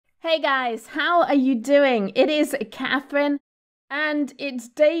Hey guys, how are you doing? It is Catherine and it's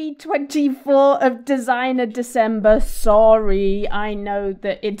day 24 of Designer December. Sorry, I know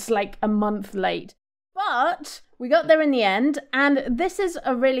that it's like a month late, but we got there in the end, and this is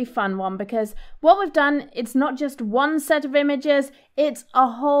a really fun one because what we've done, it's not just one set of images, it's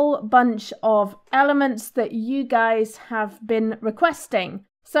a whole bunch of elements that you guys have been requesting.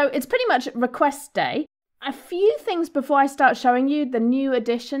 So it's pretty much request day. A few things before I start showing you the new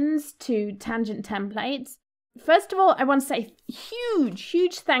additions to Tangent templates. First of all, I want to say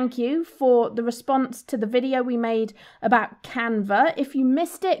huge thank you for the response to the video we made about Canva. If you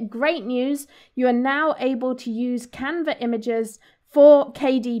missed it, great news. You are now able to use Canva images for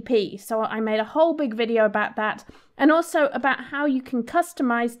KDP. So I made a whole big video about that, and also about how you can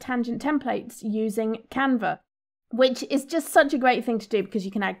customize Tangent templates using Canva, which is just such a great thing to do because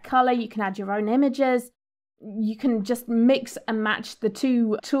you can add color, you can add your own images. You can just mix and match the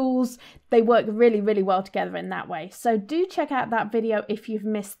two tools. They work really well together in that way. So do check out that video if you've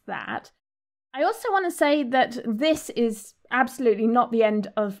missed that. I also want to say that this is absolutely not the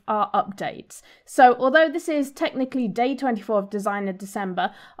end of our updates. So although this is technically day 24 of Designer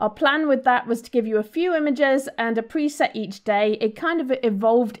December, our plan with that was to give you a few images and a preset each day. It kind of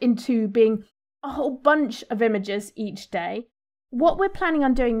evolved into being a whole bunch of images each day. What we're planning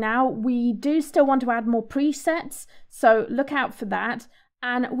on doing now, we do still want to add more presets, so look out for that.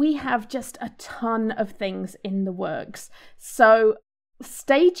 And we have just a ton of things in the works. So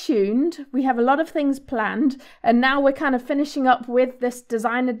stay tuned. We have a lot of things planned, and now we're kind of finishing up with this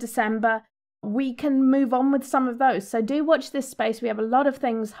Designer December. We can move on with some of those. So do watch this space. We have a lot of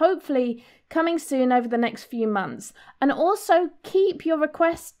things hopefully coming soon over the next few months. And also keep your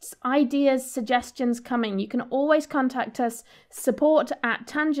requests, ideas, suggestions coming. You can always contact us,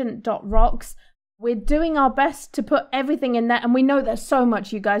 support@tangent.rocks. We're doing our best to put everything in there, and we know there's so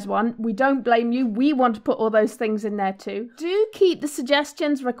much you guys want. We don't blame you. We want to put all those things in there too. Do keep the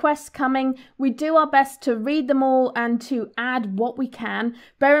suggestions, requests coming. We do our best to read them all and to add what we can.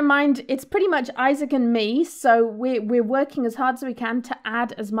 Bear in mind, it's pretty much Isaac and me, so we're working as hard as we can to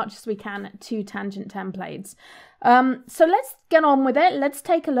add as much as we can to Tangent templates. So let's get on with it. Let's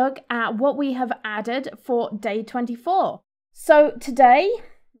take a look at what we have added for day 24. So today,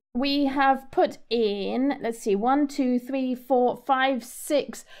 we have put in, let's see, 1, 2, 3, 4, 5,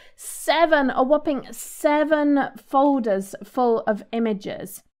 6, 7, a whopping 7 folders full of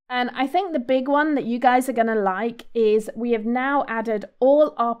images. And I think the big one that you guys are going to like is we have now added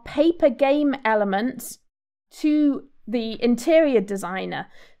all our paper game elements to the interior designer.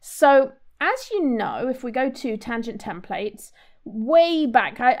 So as you know, if we go to Tangent templates, way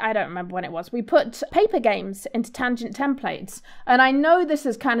back, I don't remember when it was, we put paper games into Tangent templates, and I know this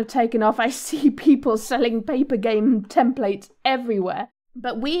has kind of taken off. I see people selling paper game templates everywhere,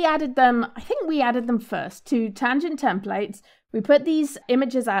 but we added them, I think we added them first to Tangent templates. We put these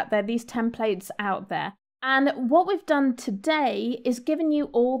images out there, these templates out there, and what we've done today is given you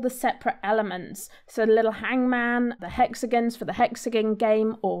all the separate elements. So the little hangman, the hexagons for the hexagon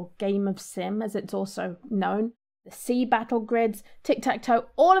game, or game of sim as it's also known, the sea battle grids, tic-tac-toe,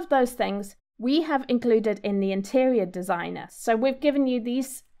 all of those things we have included in the interior designer. So we've given you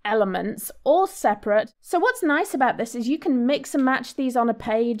these elements all separate. So what's nice about this is you can mix and match these on a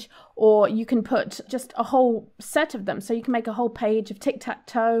page, or you can put just a whole set of them. So you can make a whole page of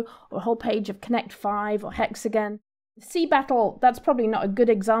tic-tac-toe, or a whole page of Connect 5 or hexagon. Sea battle, that's probably not a good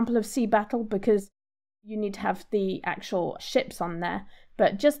example of sea battle because you need to have the actual ships on there.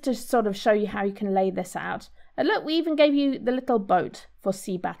 But just to sort of show you how you can lay this out. And look, we even gave you the little boat for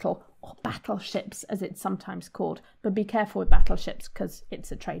sea battle, or battleships as it's sometimes called. But be careful with battleships because it's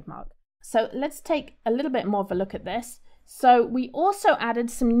a trademark. So let's take a little bit more of a look at this. So we also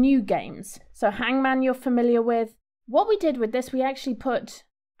added some new games. So Hangman you're familiar with. What we did with this, we actually put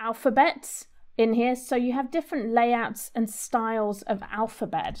alphabets in here. So you have different layouts and styles of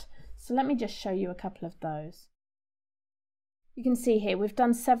alphabet. So let me just show you a couple of those. You can see here we've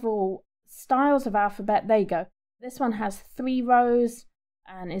done several styles of alphabet. There you go. This one has 3 rows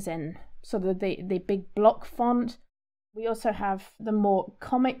and is in sort of the big block font. We also have the more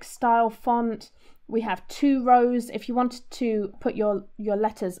comic style font. We have 2 rows if you wanted to put your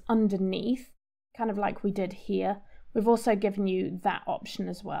letters underneath, kind of like we did here. We've also given you that option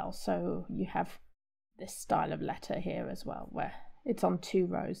as well. So you have this style of letter here as well, where it's on 2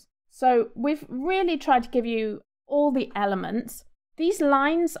 rows. So we've really tried to give you all the elements. These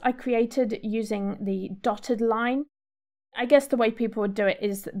lines I created using the dotted line. I guess the way people would do it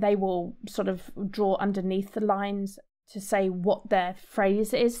is that they will sort of draw underneath the lines to say what their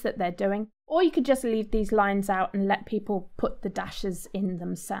phrase is that they're doing. Or you could just leave these lines out and let people put the dashes in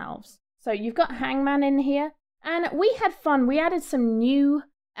themselves. So you've got Hangman in here. And we had fun. We added some new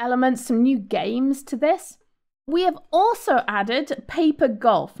elements, some new games to this. We have also added paper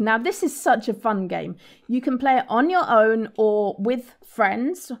golf. Now, this is such a fun game. You can play it on your own or with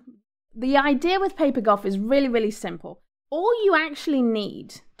friends. The idea with paper golf is really, really simple. All you actually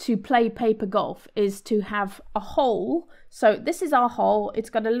need to play paper golf is to have a hole. So this is our hole. It's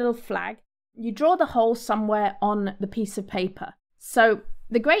got a little flag. You draw the hole somewhere on the piece of paper. So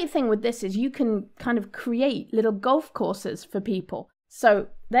the great thing with this is you can kind of create little golf courses for people. So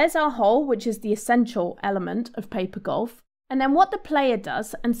there's our hole, which is the essential element of paper golf. And then what the player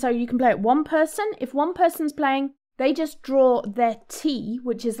does, and so you can play it one person. If one person's playing, they just draw their tee,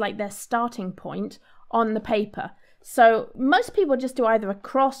 which is like their starting point, on the paper. So most people just do either a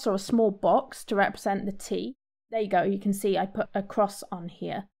cross or a small box to represent the tee. There you go. You can see I put a cross on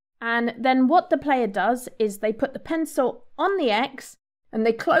here. And then what the player does is they put the pencil on the X and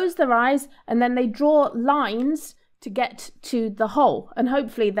they close their eyes and then they draw lines to get to the hole, and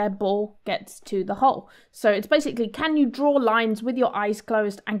hopefully their ball gets to the hole. So it's basically, can you draw lines with your eyes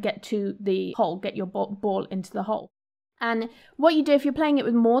closed and get to the hole, get your ball into the hole? And what you do if you're playing it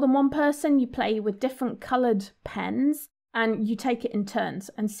with more than one person, you play with different coloured pens and you take it in turns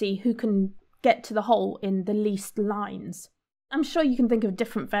and see who can get to the hole in the least lines. I'm sure you can think of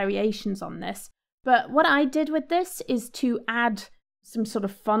different variations on this, but what I did with this is to add some sort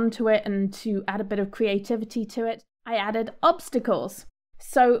of fun to it and to add a bit of creativity to it. I added obstacles.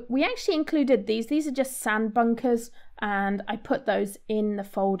 So we actually included these. These are just sand bunkers, and I put those in the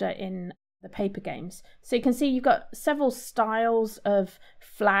folder in the paper games. So you can see you've got several styles of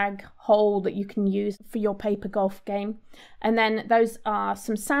flag hole that you can use for your paper golf game. And then those are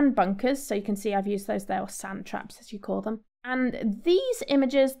some sand bunkers. So you can see I've used those there, or sand traps as you call them. And these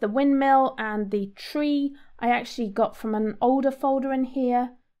images, the windmill and the tree, I actually got from an older folder in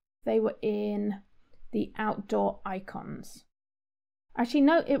here. They were in the outdoor icons. Actually,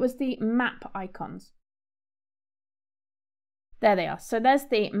 no, it was the map icons. There they are. So there's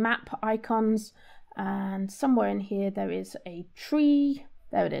the map icons, and somewhere in here there is a tree.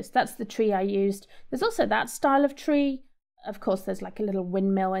 There it is. That's the tree I used. There's also that style of tree. Of course, there's like a little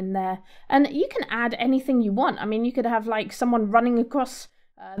windmill in there. And you can add anything you want. I mean, you could have like someone running across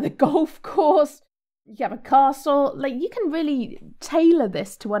the golf course. You can have a castle. Like, you can really tailor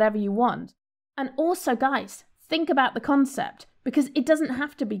this to whatever you want. And also, guys, think about the concept, because it doesn't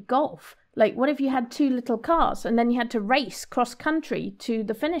have to be golf. Like, what if you had two little cars and then you had to race cross country to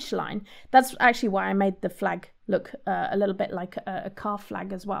the finish line? That's actually why I made the flag look a little bit like a car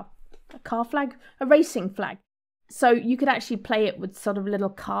flag as well. A car flag? A racing flag. So you could actually play it with sort of little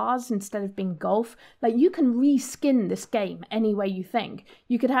cars instead of being golf. Like, you can reskin this game any way you think.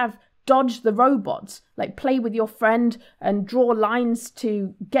 You could have dodge the robots, like play with your friend and draw lines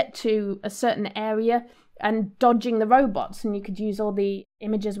to get to a certain area and dodging the robots. And you could use all the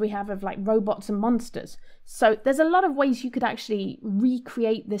images we have of like robots and monsters. So there's a lot of ways you could actually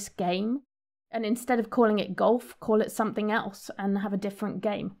recreate this game. And instead of calling it golf, call it something else and have a different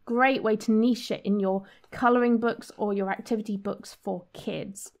game. Great way to niche it in your colouring books or your activity books for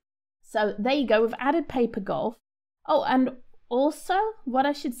kids. So there you go, we've added paper golf. Oh, and also what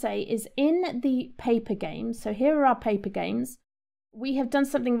I should say is in the paper games, so here are our paper games, we have done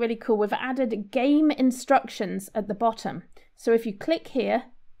something really cool. We've added game instructions at the bottom. So if you click here,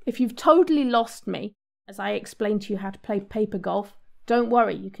 if you've totally lost me, as I explained to you how to play paper golf, don't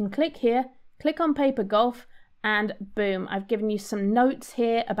worry, you can click here, click on paper golf, and boom, I've given you some notes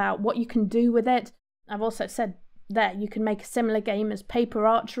here about what you can do with it. I've also said there you can make a similar game as paper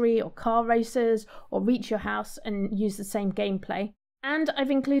archery or car races or reach your house and use the same gameplay. And I've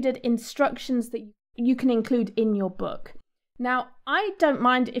included instructions that you can include in your book. Now, I don't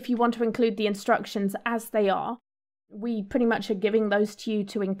mind if you want to include the instructions as they are. We pretty much are giving those to you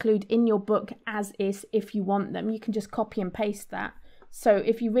to include in your book as is if you want them. You can just copy and paste that. So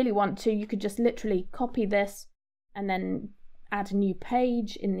if you really want to, you could just literally copy this and then add a new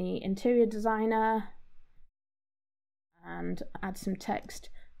page in the interior designer and add some text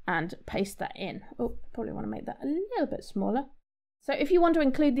and paste that in. Oh, I probably want to make that a little bit smaller. So if you want to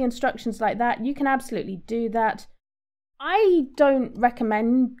include the instructions like that, you can absolutely do that. I don't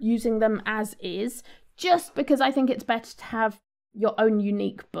recommend using them as is, just because I think it's better to have your own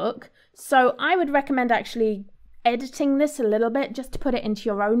unique book. So I would recommend actually editing this a little bit just to put it into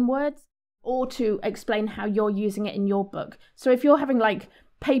your own words or to explain how you're using it in your book. So if you're having like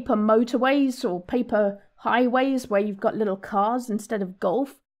paper motorways or paper highways where you've got little cars instead of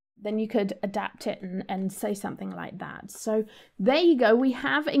golf, then you could adapt it and say something like that. So there you go. We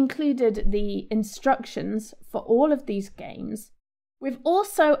have included the instructions for all of these games. We've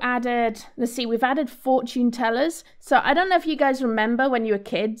also added, let's see, we've added fortune tellers. So I don't know if you guys remember when you were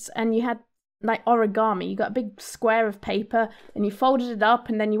kids and you had like origami. You got a big square of paper and you folded it up,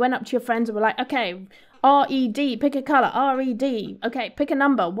 and then you went up to your friends and were like, okay, R-E-D, pick a color, R-E-D. Okay, pick a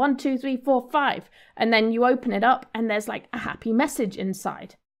number, 1, 2, 3, 4, 5. And then you open it up and there's like a happy message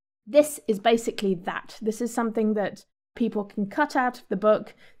inside. This is basically that. This is something that people can cut out of the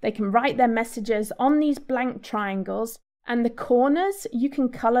book. They can write their messages on these blank triangles, and the corners, you can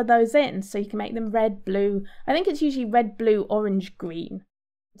color those in. So you can make them red, blue. I think it's usually red, blue, orange, green.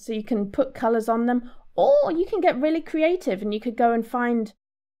 So you can put colors on them, or you can get really creative and you could go and find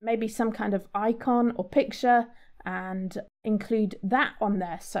maybe some kind of icon or picture and include that on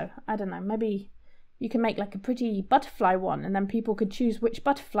there. So I don't know, maybe you can make like a pretty butterfly one, and then people could choose which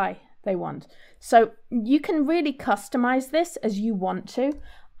butterfly they want. So you can really customize this as you want to.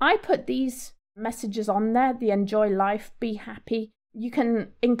 I put these messages on there, the enjoy life, be happy. You can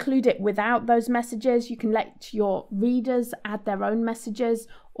include it without those messages. You can let your readers add their own messages,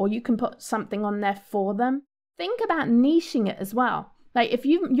 or you can put something on there for them. Think about niching it as well. Like if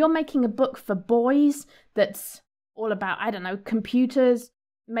you're making a book for boys that's all about, I don't know, computers,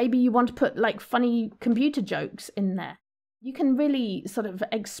 maybe you want to put like funny computer jokes in there. You can really sort of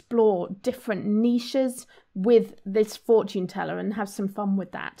explore different niches with this fortune teller and have some fun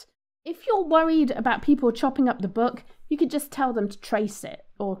with that. If you're worried about people chopping up the book, you could just tell them to trace it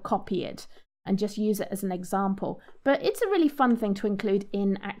or copy it and just use it as an example. But it's a really fun thing to include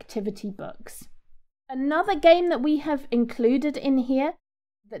in activity books. Another game that we have included in here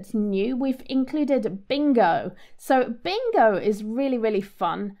that's new, we've included bingo. So bingo is really, really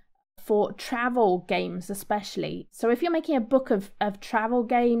fun for travel games especially. So if you're making a book of travel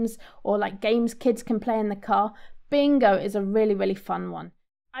games or like games kids can play in the car, bingo is a really, really fun one.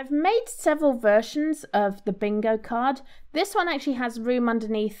 I've made several versions of the bingo card. This one actually has room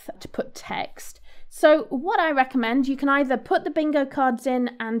underneath to put text. So what I recommend, you can either put the bingo cards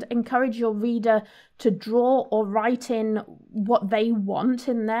in and encourage your reader to draw or write in what they want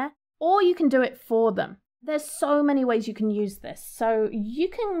in there, or you can do it for them. There's so many ways you can use this. So you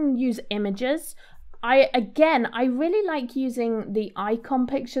can use images. I really like using the icon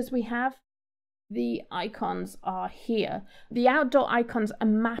pictures we have. The icons are here. The outdoor icons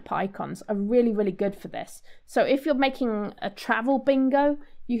and map icons are really, really good for this. So if you're making a travel bingo,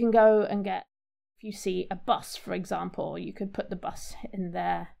 you can go and get, if you see a bus, for example, you could put the bus in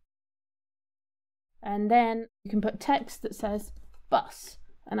there. And then you can put text that says bus.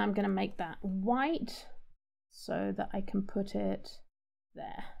 And I'm going to make that white so that I can put it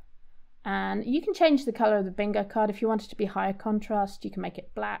there. And you can change the color of the bingo card. If you want it to be higher contrast, you can make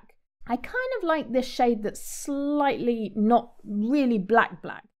it black. I kind of like this shade that's slightly not really black.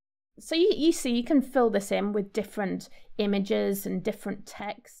 So you see, you can fill this in with different images and different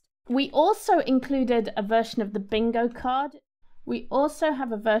text. We also included a version of the bingo card. We also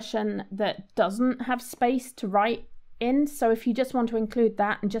have a version that doesn't have space to write in. So if you just want to include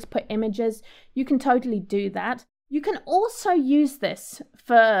that and just put images, you can totally do that. You can also use this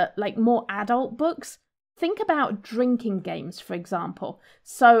for like more adult books. Think about drinking games, for example.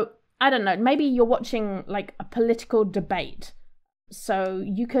 So I don't know, maybe you're watching like a political debate. So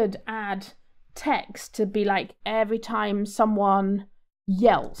you could add text to be like every time someone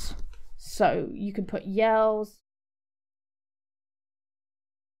yells. So you could put yells.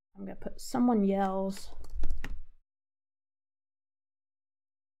 I'm going to put someone yells.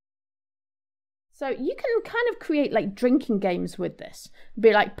 So you can kind of create like drinking games with this.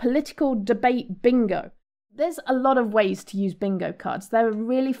 Be like political debate bingo. There's a lot of ways to use bingo cards. They're a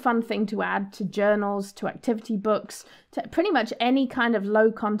really fun thing to add to journals, to activity books, to pretty much any kind of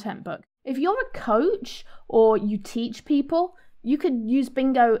low content book. If you're a coach or you teach people, you could use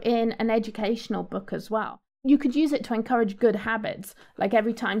bingo in an educational book as well. You could use it to encourage good habits, like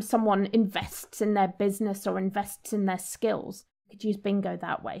every time someone invests in their business or invests in their skills, you could use bingo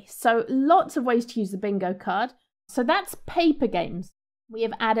that way. So lots of ways to use the bingo card. So that's paper games. We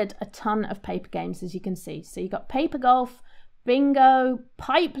have added a ton of paper games, as you can see. So you've got paper golf, bingo,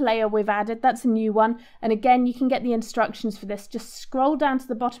 pipe layer we've added. That's a new one. And again, you can get the instructions for this. Just scroll down to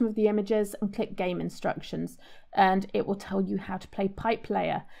the bottom of the images and click game instructions. And it will tell you how to play pipe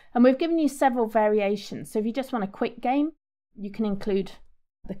layer. And we've given you several variations. So if you just want a quick game, you can include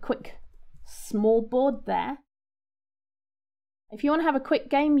the quick small board there. If you want to have a quick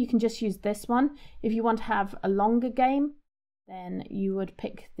game, you can just use this one. If you want to have a longer game, then you would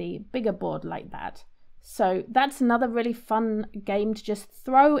pick the bigger board like that. So that's another really fun game to just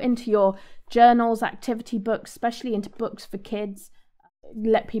throw into your journals, activity books, especially into books for kids.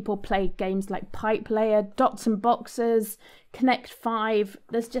 Let people play games like Pipe Layer, Dots and Boxes, Connect 5.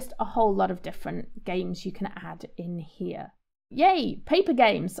 There's just a whole lot of different games you can add in here. Yay, paper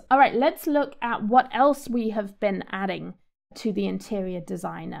games. All right, let's look at what else we have been adding to the interior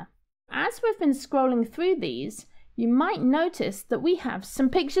designer. As we've been scrolling through these, you might notice that we have some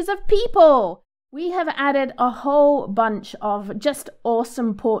pictures of people. We have added a whole bunch of just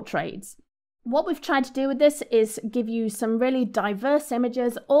awesome portraits. What we've tried to do with this is give you some really diverse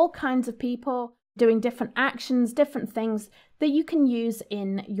images, all kinds of people doing different actions, different things that you can use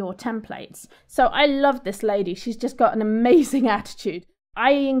in your templates. So I love this lady. She's just got an amazing attitude.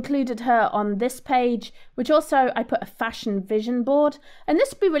 I included her on this page, which also I put a fashion vision board. And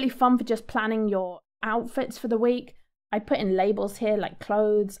this would be really fun for just planning your outfits for the week. I put in labels here like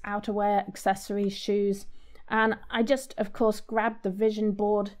clothes, outerwear, accessories, shoes. And I just, of course, grabbed the vision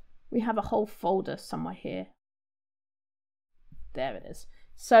board. We have a whole folder somewhere here. There it is.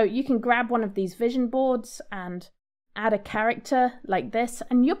 So you can grab one of these vision boards and add a character like this,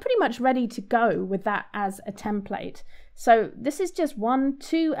 and you're pretty much ready to go with that as a template. So this is just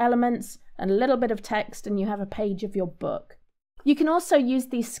 1-2 elements and a little bit of text, and you have a page of your book. You can also use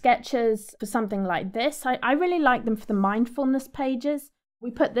these sketches for something like this. I really like them for the mindfulness pages.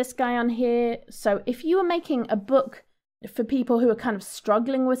 We put this guy on here. So if you were making a book for people who are kind of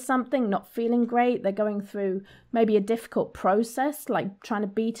struggling with something, not feeling great, they're going through maybe a difficult process, like trying to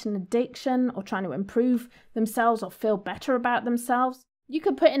beat an addiction or trying to improve themselves or feel better about themselves, you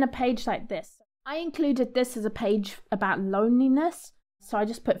could put in a page like this. I included this as a page about loneliness. So I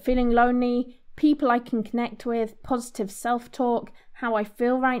just put feeling lonely, people I can connect with, positive self-talk, how I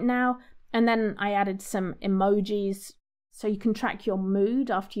feel right now. And then I added some emojis so you can track your mood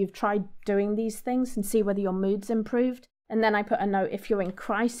after you've tried doing these things and see whether your mood's improved. And then I put a note, if you're in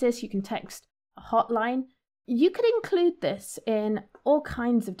crisis, you can text a hotline. You could include this in all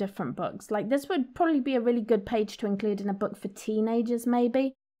kinds of different books. Like this would probably be a really good page to include in a book for teenagers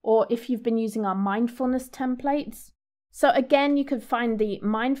maybe, or if you've been using our mindfulness templates. So again, you could find the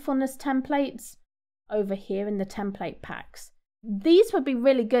mindfulness templates over here in the template packs. These would be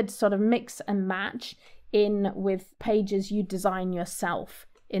really good to sort of mix and match in with pages you design yourself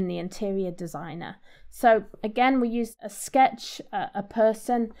in the interior designer. So again, we used a sketch, a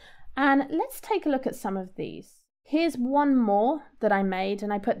person, and let's take a look at some of these. Here's one more that I made,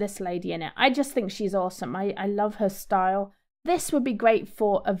 and I put this lady in it. I just think she's awesome. I love her style. This would be great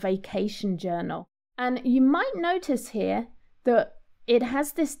for a vacation journal. And you might notice here that it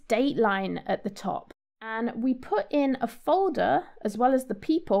has this date line at the top. And we put in a folder, as well as the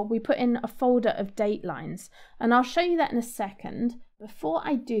people, we put in a folder of date lines. And I'll show you that in a second. Before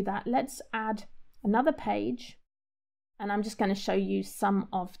I do that, let's add another page. And I'm just going to show you some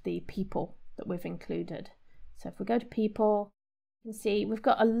of the people that we've included. So if we go to people, you can see we've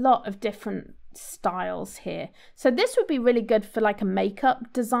got a lot of different styles here. So this would be really good for like a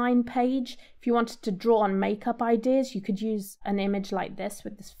makeup design page. If you wanted to draw on makeup ideas, you could use an image like this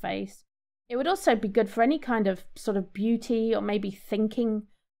with this face. It would also be good for any kind of sort of beauty or maybe thinking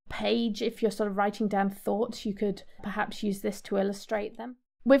page. If you're sort of writing down thoughts, you could perhaps use this to illustrate them.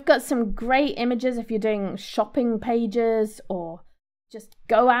 We've got some great images if you're doing shopping pages or just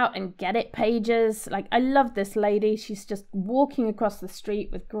go out and get it pages. Like I love this lady. She's just walking across the street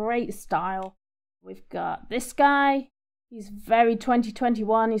with great style. We've got this guy. He's very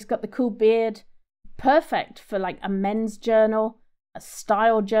 2021. He's got the cool beard. Perfect for like a men's journal. A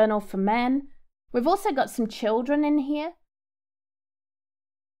style journal for men. We've also got some children in here.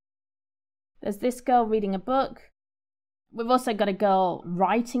 There's this girl reading a book. We've also got a girl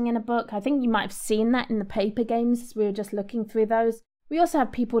writing in a book. I think you might have seen that in the paper games. We were just looking through those. We also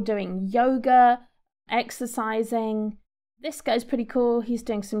have people doing yoga, exercising. This guy's pretty cool. He's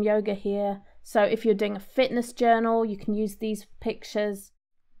doing some yoga here. So if you're doing a fitness journal, you can use these pictures.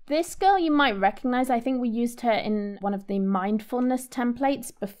 This girl you might recognize. I think we used her in one of the mindfulness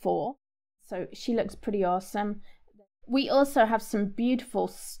templates before. So she looks pretty awesome. We also have some beautiful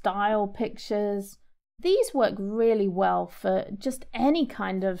style pictures. These work really well for just any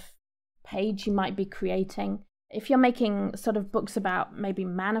kind of page you might be creating. If you're making sort of books about maybe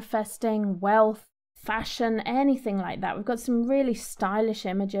manifesting, wealth, fashion, anything like that, we've got some really stylish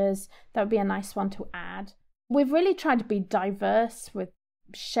images. That would be a nice one to add. We've really tried to be diverse with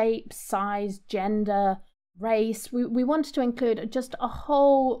shape, size, gender, race. We wanted to include just a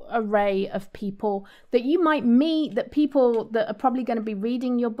whole array of people that you might meet, that people that are probably going to be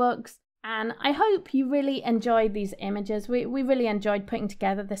reading your books. And I hope you really enjoyed these images. We really enjoyed putting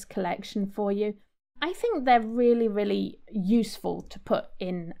together this collection for you. I think they're really, really useful to put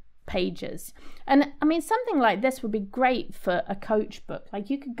in pages. And I mean, something like this would be great for a coach book. Like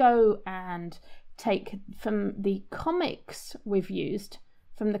you could go and take from the comics we've used,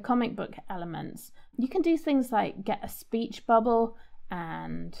 from the comic book elements, you can do things like get a speech bubble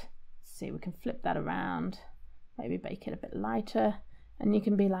and see, we can flip that around, maybe make it a bit lighter, and you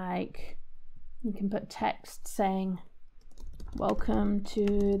can be like, you can put text saying, welcome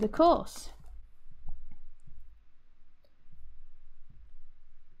to the course.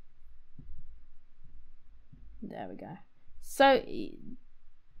 There we go. So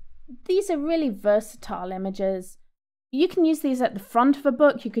these are really versatile images. You can use these at the front of a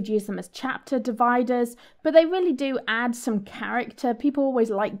book. You could use them as chapter dividers, but they really do add some character. People always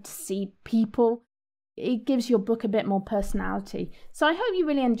like to see people. It gives your book a bit more personality. So I hope you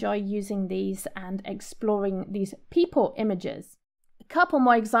really enjoy using these and exploring these people images. A couple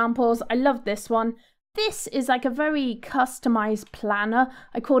more examples. I love this one. This is like a very customized planner.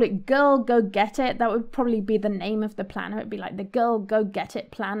 I called it Girl Go Get It. That would probably be the name of the planner. It'd be like the Girl Go Get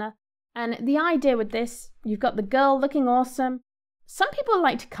It planner. And the idea with this, you've got the girl looking awesome. Some people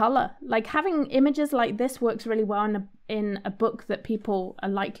like to color. Like having images like this works really well in a book that people are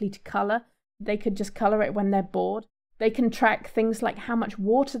likely to color. They could just color it when they're bored. They can track things like how much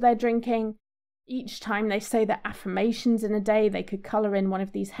water they're drinking. Each time they say their affirmations in a day, they could color in one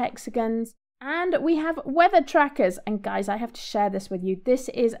of these hexagons. And we have weather trackers. And guys, I have to share this with you. This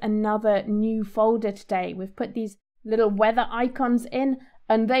is another new folder today. We've put these little weather icons in,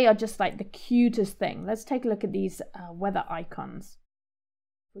 and they are just like the cutest thing. Let's take a look at these weather icons.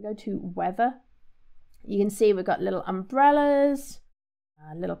 If we go to weather, you can see we've got little umbrellas,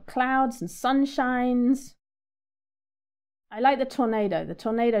 little clouds and sunshines. I like the tornado. The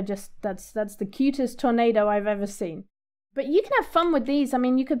tornado just, that's the cutest tornado I've ever seen. But you can have fun with these. I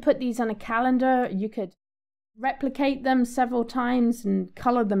mean, you could put these on a calendar. You could replicate them several times and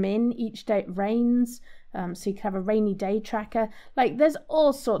color them in each day it rains. So you could have a rainy day tracker. Like there's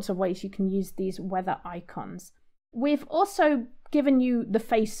all sorts of ways you can use these weather icons. We've also given you the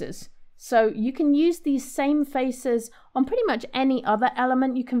faces. So you can use these same faces on pretty much any other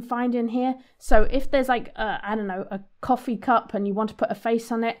element you can find in here. So if there's like, I don't know, a coffee cup and you want to put a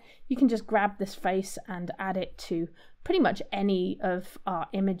face on it, you can just grab this face and add it to pretty much any of our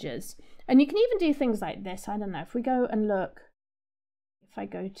images. And you can even do things like this. I don't know, if we go and look, if I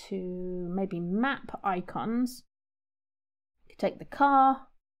go to maybe map icons, we can take the car,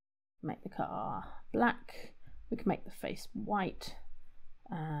 make the car black, we can make the face white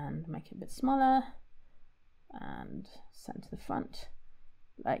and make it a bit smaller and center the front.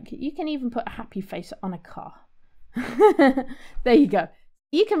 Like you can even put a happy face on a car. There you go.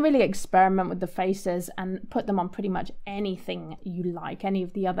 You can really experiment with the faces and put them on pretty much anything you like, any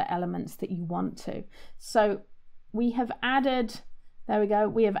of the other elements that you want to. So we have added, there we go,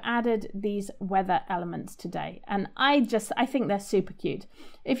 we have added these weather elements today. And I think they're super cute.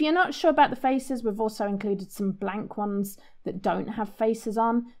 If you're not sure about the faces, we've also included some blank ones that don't have faces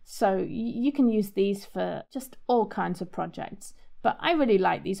on. So you can use these for just all kinds of projects. But I really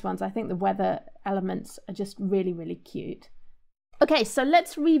like these ones. I think the weather elements are just really, really cute. Okay, so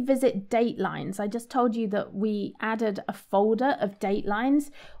let's revisit Datelines. I just told you that we added a folder of Datelines.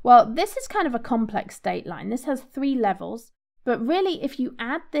 Well, this is kind of a complex dateline. This has 3 levels, but really if you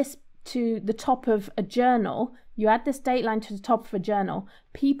add this to the top of a journal, you add this Dateline to the top of a journal,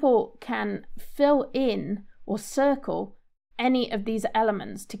 people can fill in or circle any of these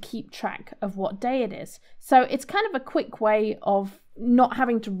elements to keep track of what day it is. So it's kind of a quick way of not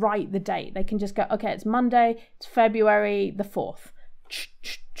having to write the date. They can just go, okay, it's Monday, it's February the 4th.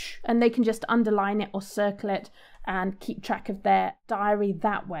 And they can just underline it or circle it and keep track of their diary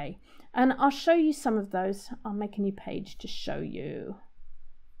that way. And I'll show you some of those. I'll make a new page to show you.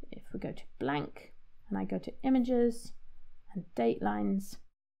 If we go to blank and I go to images and Datelines,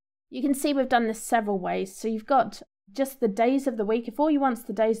 you can see we've done this several ways. So you've got just the days of the week. If all you want is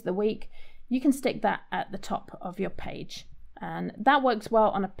the days of the week, you can stick that at the top of your page. And that works well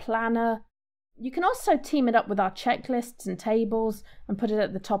on a planner. You can also team it up with our checklists and tables and put it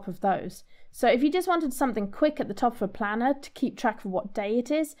at the top of those. So if you just wanted something quick at the top of a planner to keep track of what day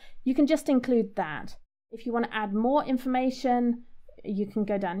it is, you can just include that. If you want to add more information, you can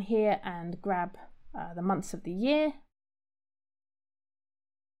go down here and grab the months of the year.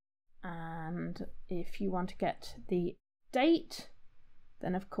 And if you want to get the date,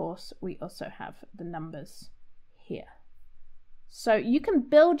 then of course we also have the numbers here. So you can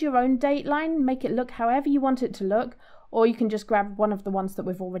build your own dateline, make it look however you want it to look, or you can just grab one of the ones that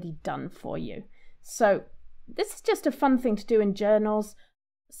we've already done for you. So this is just a fun thing to do in journals.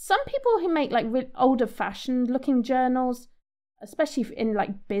 some people who make like older fashioned looking journals, especially in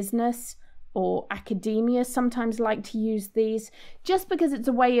like business or academia, sometimes like to use these just because it's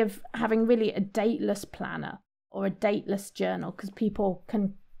a way of having really a dateless planner or a dateless journal, because people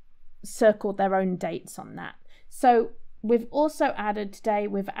can circle their own dates on that. So we've also added today,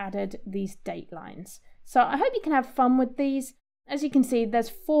 we've added these datelines. So I hope you can have fun with these. As you can see, there's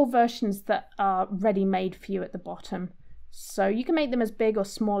 4 versions that are ready-made for you at the bottom. So you can make them as big or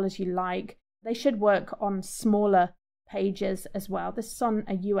small as you like. They should work on smaller pages as well. This is on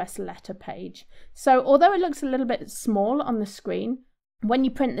a US letter page. So although it looks a little bit small on the screen, when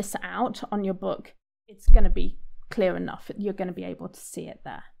you print this out on your book, it's going to be clear enough. You're going to be able to see it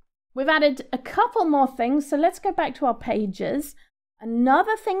there. We've added a couple more things. So let's go back to our pages.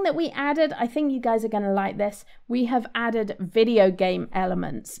 Another thing that we added, I think you guys are going to like this, we have added video game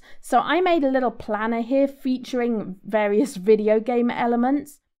elements. So I made a little planner here featuring various video game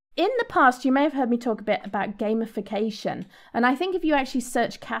elements. In the past, you may have heard me talk a bit about gamification. And I think if you actually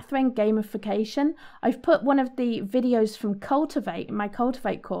search Catherine gamification, I've put one of the videos from Cultivate, in my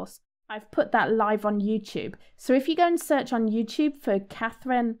Cultivate course. I've put that live on YouTube. So if you go and search on YouTube for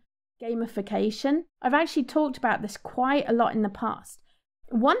Catherine gamification, I've actually talked about this quite a lot in the past.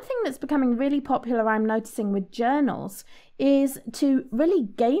 One thing that's becoming really popular, I'm noticing with journals, is to really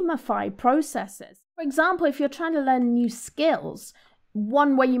gamify processes. For example, if you're trying to learn new skills,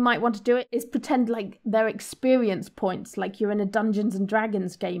 one way you might want to do it is pretend like they're experience points, like you're in a Dungeons and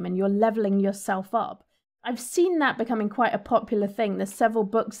Dragons game and you're leveling yourself up. I've seen that becoming quite a popular thing. There's several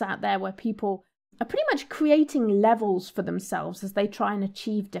books out there where people are pretty much creating levels for themselves as they try and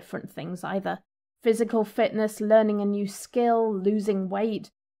achieve different things, either physical fitness, learning a new skill, losing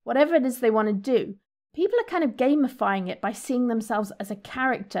weight, whatever it is they want to do. People are kind of gamifying it by seeing themselves as a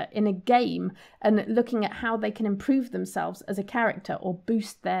character in a game and looking at how they can improve themselves as a character or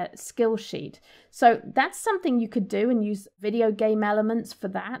boost their skill sheet. So that's something you could do and use video game elements for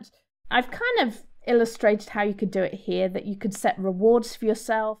that. I've kind of illustrated how you could do it here, that you could set rewards for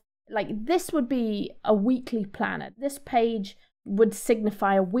yourself. Like this would be a weekly planner. This page would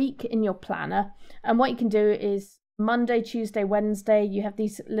signify a week in your planner. And what you can do is Monday, Tuesday, Wednesday, you have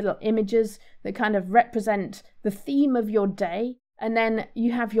these little images that kind of represent the theme of your day. And then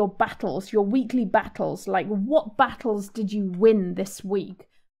you have your battles, your weekly battles, like what battles did you win this week?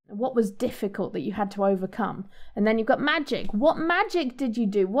 What was difficult that you had to overcome? And then you've got magic. What magic did you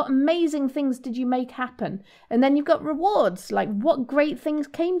do? What amazing things did you make happen? And then you've got rewards, like what great things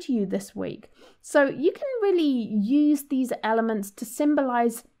came to you this week? So you can really use these elements to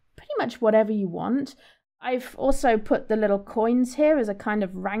symbolize pretty much whatever you want. I've also put the little coins here as a kind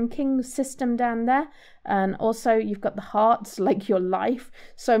of ranking system down there. And also you've got the hearts, like your life.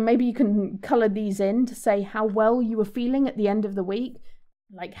 So maybe you can color these in to say how well you were feeling at the end of the week.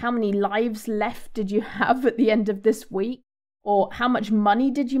 Like how many lives left did you have at the end of this week? Or how much money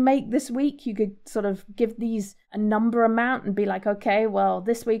did you make this week? You could sort of give these a number amount and be like, okay, well,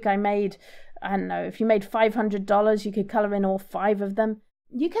 this week I made, I don't know, if you made $500, you could color in all 5 of them.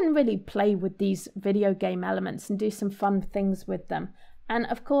 You can really play with these video game elements and do some fun things with them. And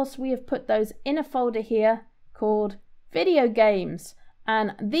of course, we have put those in a folder here called video games.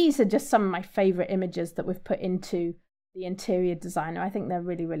 And these are just some of my favorite images that we've put into the interior designer. I think they're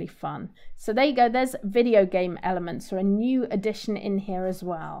really, really fun. So there you go. There's video game elements, or a new addition in here as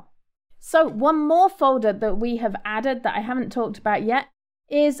well. So one more folder that we have added that I haven't talked about yet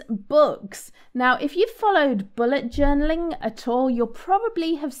is books. Now, if you've followed bullet journaling at all, you'll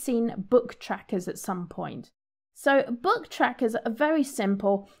probably have seen book trackers at some point. So book trackers are very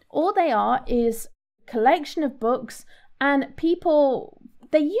simple. All they are is a collection of books, and people,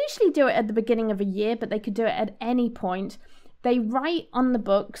 they usually do it at the beginning of a year, but they could do it at any point. They write on the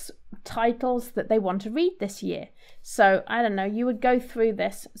books titles that they want to read this year. So, I don't know, you would go through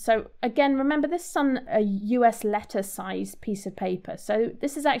this. So, again, remember this is on a US letter size piece of paper. So,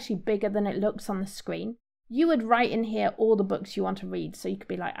 this is actually bigger than it looks on the screen. You would write in here all the books you want to read. So, you could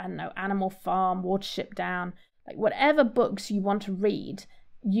be like, I don't know, Animal Farm, Watership Down, like whatever books you want to read,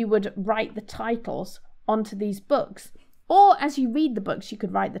 you would write the titles onto these books. Or as you read the books, you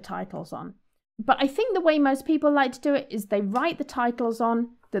could write the titles on. But I think the way most people like to do it is they write the titles on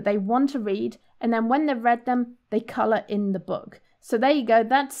that they want to read, and then when they've read them, they colour in the book. So there you go.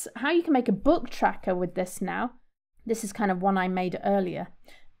 That's how you can make a book tracker with this now. This is kind of one I made earlier.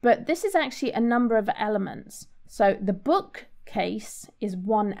 But this is actually a number of elements. So the bookcase is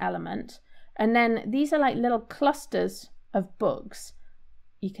one element, and then these are like little clusters of books.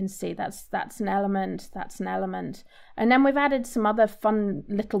 You can see that's an element, that's an element. And then we've added some other fun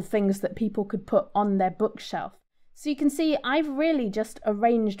little things that people could put on their bookshelf. So you can see I've really just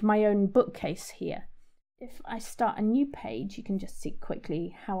arranged my own bookcase here. If I start a new page, you can just see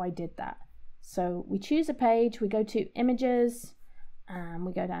quickly how I did that. So we choose a page, we go to images, and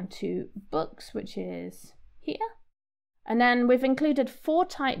we go down to books, which is here. And then we've included 4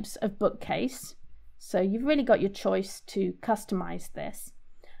 types of bookcase. So you've really got your choice to customize this.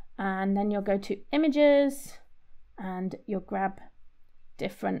 And then you'll go to images and you'll grab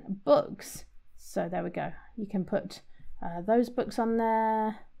different books. So there we go. You can put those books on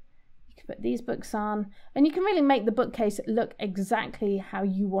there. You can put these books on, and you can really make the bookcase look exactly how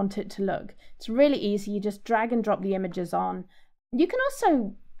you want it to look. It's really easy. You just drag and drop the images on. You can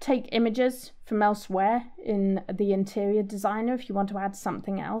also take images from elsewhere in the interior designer if you want to add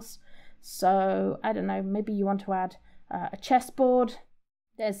something else. So I don't know, maybe you want to add a chessboard.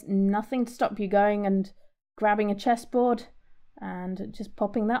 There's nothing to stop you going and grabbing a chessboard and just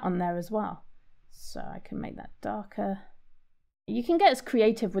popping that on there as well. So I can make that darker. You can get as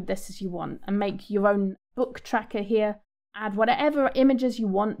creative with this as you want and make your own book tracker here. Add whatever images you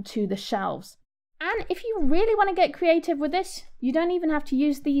want to the shelves. And if you really want to get creative with this, you don't even have to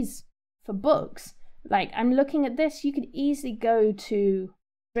use these for books. Like I'm looking at this, you could easily go to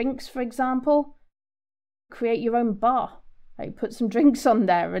drinks, for example. Create your own bar. Like put some drinks on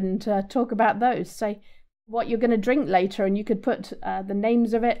there and talk about those. Say what you're going to drink later, and you could put the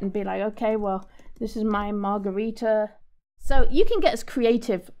names of it and be like, okay, well, this is my margarita. So you can get as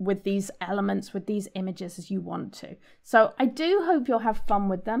creative with these elements, with these images as you want to. So I do hope you'll have fun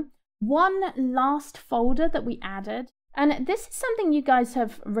with them. One last folder that we added, and this is something you guys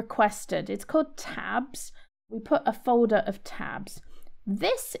have requested. It's called tabs. We put a folder of tabs.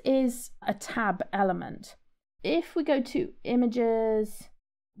 This is a tab element. If we go to images,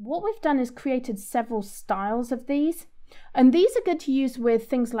 what we've done is created several styles of these. And these are good to use with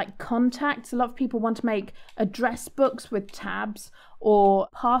things like contacts. A lot of people want to make address books with tabs, or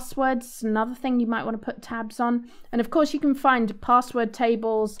passwords, another thing you might want to put tabs on. And of course you can find password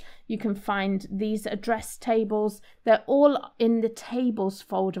tables, you can find these address tables. They're all in the tables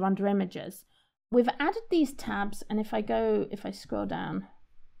folder under images. We've added these tabs, and if I scroll down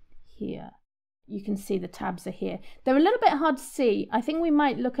here, you can see the tabs are here. They're a little bit hard to see. I think we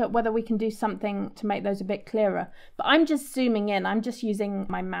might look at whether we can do something to make those a bit clearer. But I'm just zooming in. I'm just using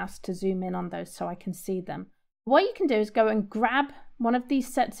my mouse to zoom in on those so I can see them. What you can do is go and grab one of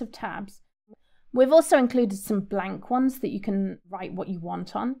these sets of tabs. We've also included some blank ones that you can write what you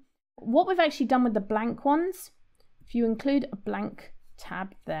want on. What we've actually done with the blank ones, if you include a blank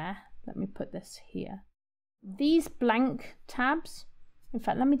tab there, let me put this here. These blank tabs, in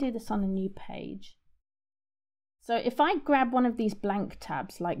fact, let me do this on a new page. So if I grab one of these blank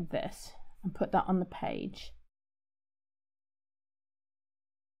tabs like this and put that on the page,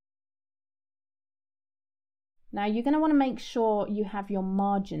 now you're going to want to make sure you have your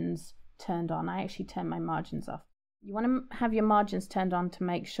margins turned on. I actually turned my margins off. You want to have your margins turned on to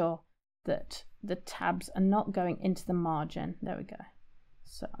make sure that the tabs are not going into the margin. There we go.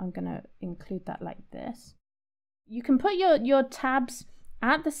 So I'm going to include that like this. You can put your tabs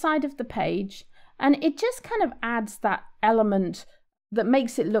at the side of the page, and it just kind of adds that element that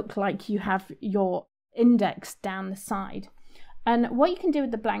makes it look like you have your index down the side. And what you can do with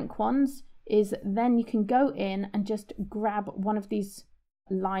the blank ones is then you can go in and just grab one of these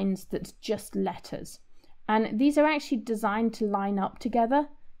lines that's just letters. And these are actually designed to line up together.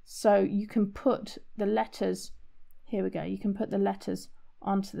 So you can put the letters, here we go, you can put the letters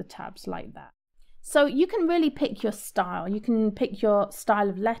onto the tabs like that. So you can really pick your style. You can pick your style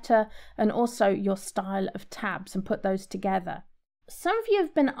of letter and also your style of tabs and put those together. Some of you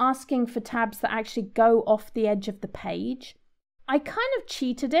have been asking for tabs that actually go off the edge of the page. I kind of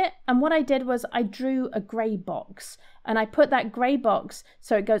cheated it, and what I did was I drew a grey box, and I put that grey box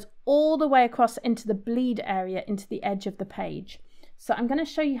so it goes all the way across into the bleed area into the edge of the page. So I'm going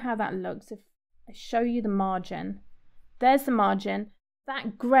to show you how that looks. If I show you the margin, there's the margin.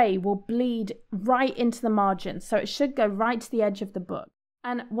 That grey will bleed right into the margin, so it should go right to the edge of the book.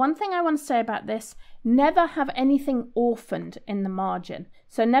 And one thing I want to say about this, never have anything orphaned in the margin.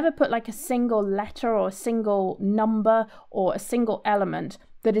 So never put like a single letter or a single number or a single element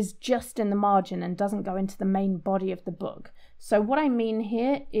that is just in the margin and doesn't go into the main body of the book. So what I mean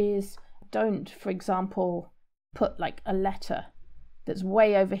here is don't, for example, put like a letter that's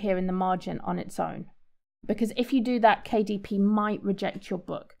way over here in the margin on its own. Because if you do that, KDP might reject your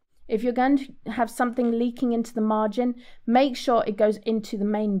book. If you're going to have something leaking into the margin, make sure it goes into the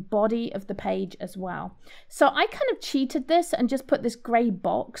main body of the page as well. So I kind of cheated this and just put this grey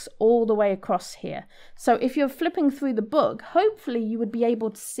box all the way across here. So if you're flipping through the book, hopefully you would be able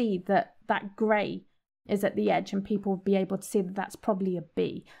to see that grey is at the edge, and people will be able to see that that's probably a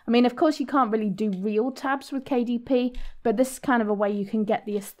B. I mean, of course, you can't really do real tabs with KDP, but this is kind of a way you can get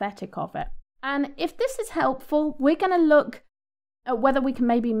the aesthetic of it. And if this is helpful, we're going to look at whether we can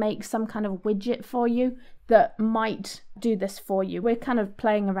maybe make some kind of widget for you that might do this for you. We're kind of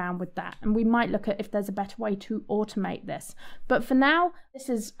playing around with that, and we might look at if there's a better way to automate this. But for now, this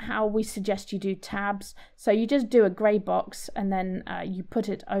is how we suggest you do tabs. So you just do a grey box, and then you put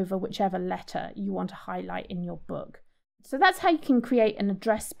it over whichever letter you want to highlight in your book. So that's how you can create an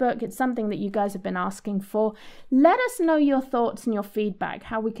address book. It's something that you guys have been asking for. Let us know your thoughts and your feedback,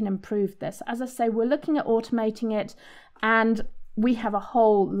 how we can improve this. As I say, we're looking at automating it, and we have a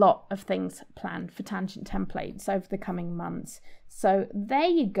whole lot of things planned for tangent templates over the coming months. So there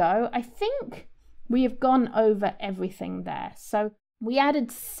you go. I think we have gone over everything there. So we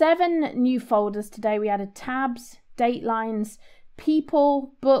added 7 new folders today. We added tabs, datelines,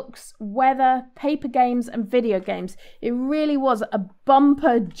 people, books, weather, paper games, and video games. It really was a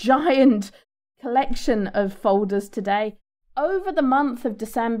bumper giant collection of folders today. Over the month of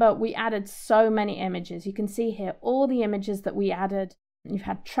December, we added so many images. You can see here all the images that we added. You've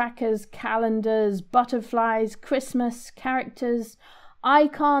had trackers, calendars, butterflies, Christmas, characters,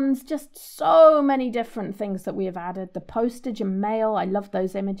 icons, just so many different things that we have added. The postage and mail, I love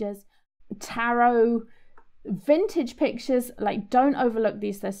those images. Tarot, vintage pictures, like don't overlook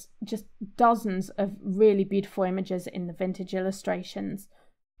these. There's just dozens of really beautiful images in the vintage illustrations.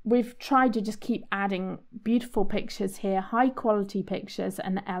 We've tried to just keep adding beautiful pictures here, high quality pictures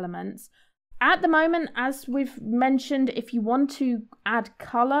and elements. At the moment, as we've mentioned, if you want to add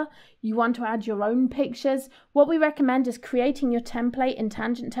color, you want to add your own pictures, what we recommend is creating your template in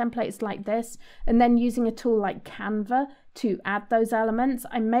tangent templates like this, and then using a tool like Canva to add those elements.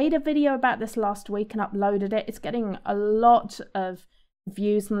 I made a video about this last week and uploaded it. It's getting a lot of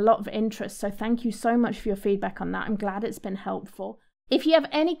views and a lot of interest, so thank you so much for your feedback on that. I'm glad it's been helpful. If you have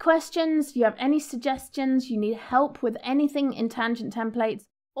any questions, you have any suggestions, you need help with anything in tangent templates,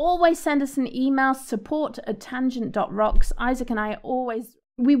 always send us an email, support@tangent.rocks. Isaac and I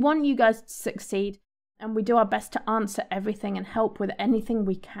we want you guys to succeed, and we do our best to answer everything and help with anything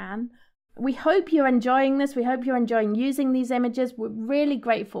we can. We hope you're enjoying this. We hope you're enjoying using these images. We're really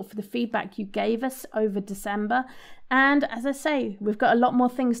grateful for the feedback you gave us over December. And as I say, we've got a lot more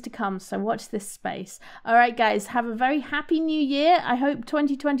things to come, so watch this space. All right, guys, have a very happy new year. I hope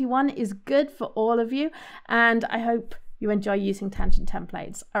 2021 is good for all of you, and I hope you enjoy using tangent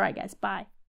templates. All right, guys, bye.